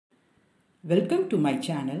Welcome to my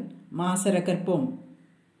channel, Maasarakarpom.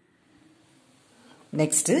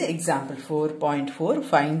 Next, example 4.4.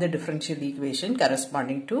 Find the differential equation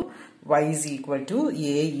corresponding to y is equal to a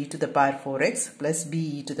e to the power 4x plus b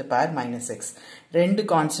e to the power minus x. Rendu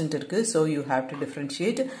constant irukku, so you have to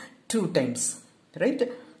differentiate 2 times, right?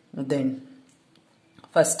 Then,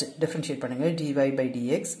 first differentiate pannunga, dy by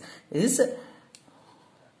dx is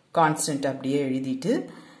constant அப்படியே எழுதிட்டு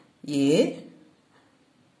a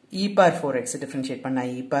e power 4x differentiate பண்ணா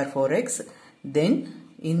e power 4x, then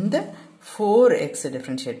in the 4x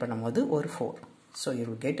differentiate பண்ணும்போது ஒரு 4. So you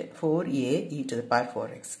will get 4a e to the power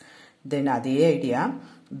 4x. Then அதே idea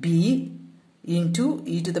b into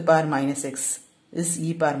e to the power minus x is e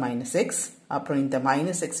power minus x. அப்புறம் இந்த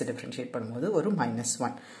minus x differentiate பண்ணும்போது ஒரு minus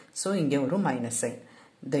 1. So இங்கே ஒரு minus sign.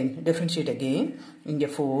 Then differentiate again. இங்கே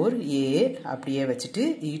 4a அப்படியே வச்சிட்டு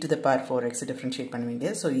e to the power 4x differentiate பண்ணுவீங்க.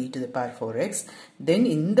 So e to the power 4x. Then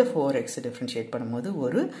இந்த 4x differentiate பண்ணும்போது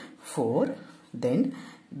ஒரு 4. Then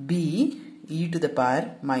b e to the power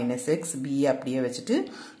minus x, b அப்படியே வச்சிட்டு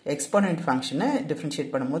exponent function differentiate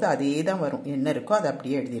பண்ணும்போது அதே தான் வரும், என்ன இருக்கோ அது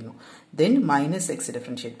அப்படியே எழுதிடணும். Then minus x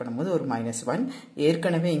differentiate பண்ணும்போது ஒரு minus 1,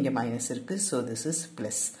 ஏற்கனவே இங்கே minus இருக்கு, so this is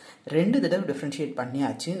plus. ரெண்டு தடவை differentiate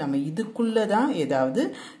பண்ணியாச்சு. நம்ம இதுக்குள்ள தான் ஏதாவது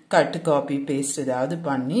cut, copy, paste ஏதாவது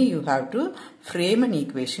பண்ணி you have to frame an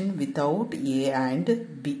equation without a and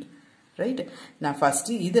b, right? நான் first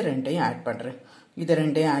இது ரெண்டையும் add பண்றேன். இது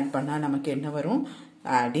ரெண்டையும் add பண்ணா நமக்கு என்ன வரும்?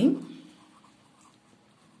 Adding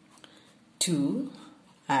 2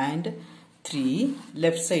 and 3,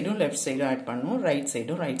 left side add பண்ணும், right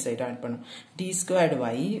side add பண்ணும். d squared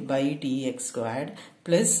y by dx squared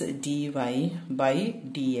plus dy by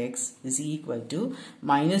dx is equal to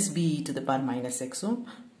minus b e to the power minus x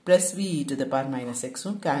plus b e to the power minus x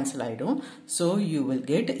cancel ஆயிடும். So you will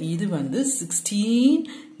get இது வந்து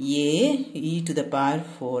 16a e to the power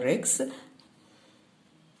 4x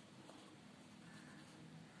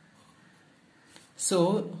so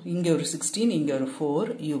இங்க ஒரு 16, இங்க ஒரு 4,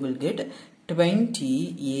 you will get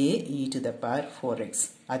 20a e to the power 4x.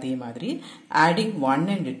 அதே மாதிரி adding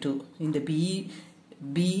 1 and 2, இந்த b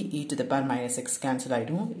e to the power minus x cancel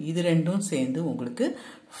ஆயிடும். இது ரெண்டும் சேர்ந்து உங்களுக்கு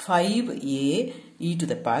 5a e to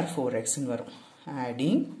the power 4x வரும்.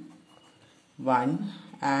 Adding 1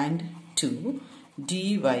 and 2, dy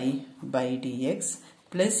by dx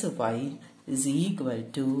plus y is equal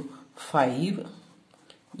to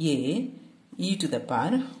 5a e to the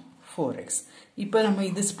power 4x. இப்போ நம்ம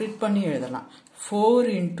இது split பண்ணி எழுதலாம். 4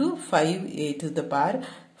 into 5a to the power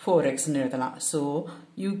 4x னு எழுதலாம். So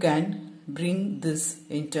you can bring this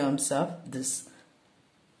in terms of this.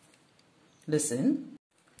 Listen.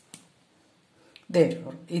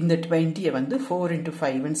 Therefore, இந்த 20 வந்து 4 into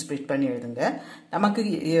 5 னு split பண்ணி எழுதுங்க. நமக்கு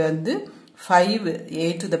வந்து 5a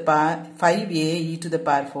to the power 5a e to the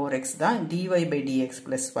power 4x தான் dy by dx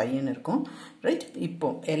plus y ன்னு இருக்கும், right? இப்போ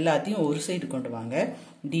எல்லாத்தையும் ஒரு சைடு கொண்டு வாங்க.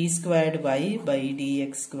 d squared y by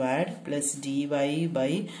dx squared plus dy by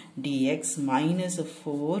dx minus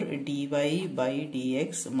 4 dy by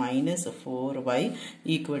dx minus 4y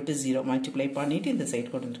equal to 0 multiply பண்ணிட்டு இந்த சைடு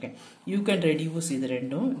கொண்டு வந்திருக்கேன். You can reduce இது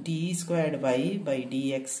ரெண்டும். d squared y by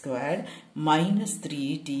dx squared minus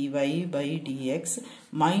 3 dy by dx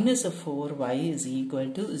minus 4y is equal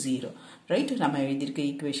to 0. Right? நம்ம எழுதியிருக்க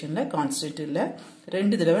equationல constant இல்ல,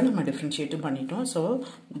 ரெண்டு தடவை நம்ம differentiate பண்ணிட்டோம். So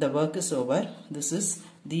the work is over. This is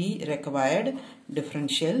the required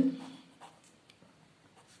differential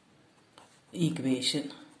equation.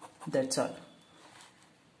 That's all.